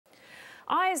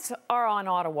Eyes are on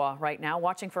Ottawa right now,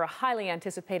 watching for a highly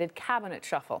anticipated cabinet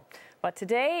shuffle. But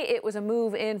today it was a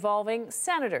move involving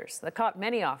senators that caught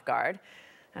many off guard.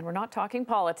 And we're not talking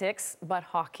politics, but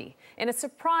hockey. In a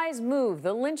surprise move,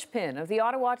 the linchpin of the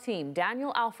Ottawa team,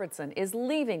 Daniel Alfredsson, is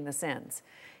leaving the Sens.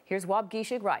 Here's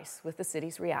Wabgishig Rice with the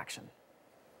city's reaction.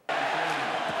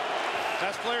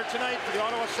 Best player tonight for the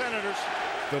Ottawa Senators.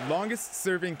 The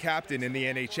longest-serving captain in the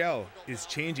NHL is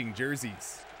changing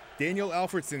jerseys. Daniel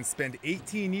Alfredsson spent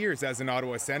 18 years as an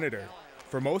Ottawa Senator.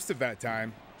 For most of that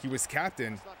time, he was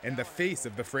captain and the face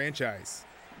of the franchise.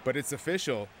 But it's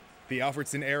official. The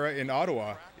Alfredsson era in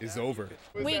Ottawa is over.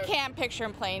 We can't picture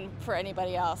him playing for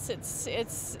anybody else.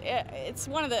 It's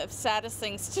one of the saddest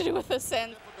things to do with the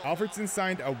Sens. Alfredsson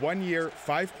signed a one-year,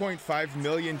 $5.5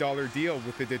 million deal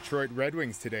with the Detroit Red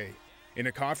Wings today. In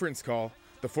a conference call,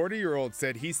 the 40-year-old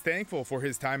said he's thankful for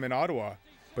his time in Ottawa,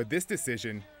 but this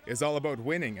decision is all about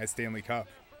winning at Stanley Cup.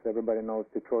 Everybody knows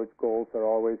Detroit's goals are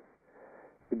always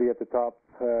to be at the top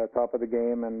of the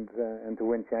game and to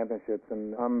win championships.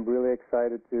 And I'm really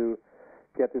excited to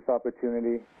get this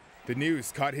opportunity. The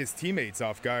news caught his teammates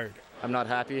off guard. I'm not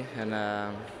happy, and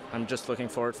I'm just looking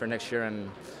forward for next year,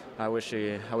 and I wish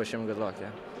him good luck. Yeah.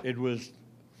 It was,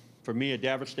 for me, a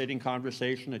devastating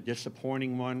conversation, a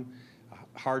disappointing one,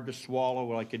 hard to swallow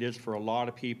like it is for a lot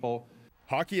of people.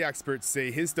 Hockey experts say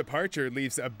his departure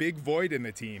leaves a big void in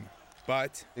the team.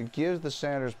 But it gives the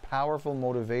Senators powerful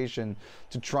motivation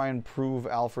to try and prove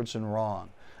Alfredsson wrong.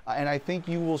 And I think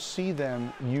you will see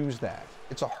them use that.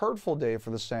 It's a hurtful day for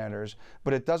the Senators,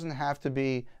 but it doesn't have to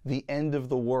be the end of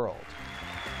the world.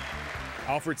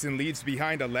 Alfredsson leaves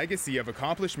behind a legacy of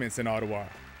accomplishments in Ottawa.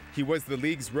 He was the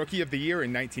league's Rookie of the Year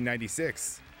in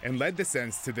 1996 and led the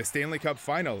Sens to the Stanley Cup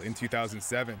final in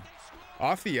 2007.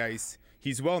 Off the ice,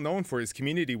 he's well known for his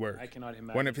community work.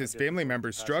 One of his family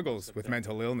members struggles with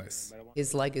mental illness.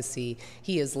 His legacy,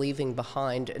 he is leaving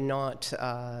behind not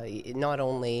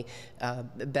only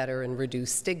better and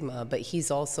reduced stigma, but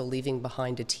he's also leaving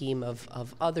behind a team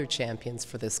of other champions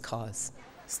for this cause.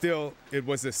 Still, it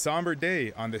was a somber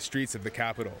day on the streets of the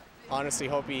capital. Honestly,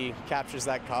 hope he captures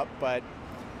that cup, but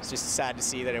it's just sad to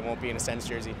see that it won't be in a Sens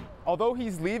jersey. Although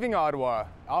he's leaving Ottawa,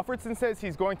 Alfredsson says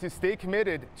he's going to stay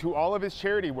committed to all of his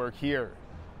charity work here.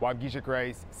 Wabgishig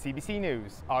Rice, CBC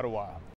News, Ottawa.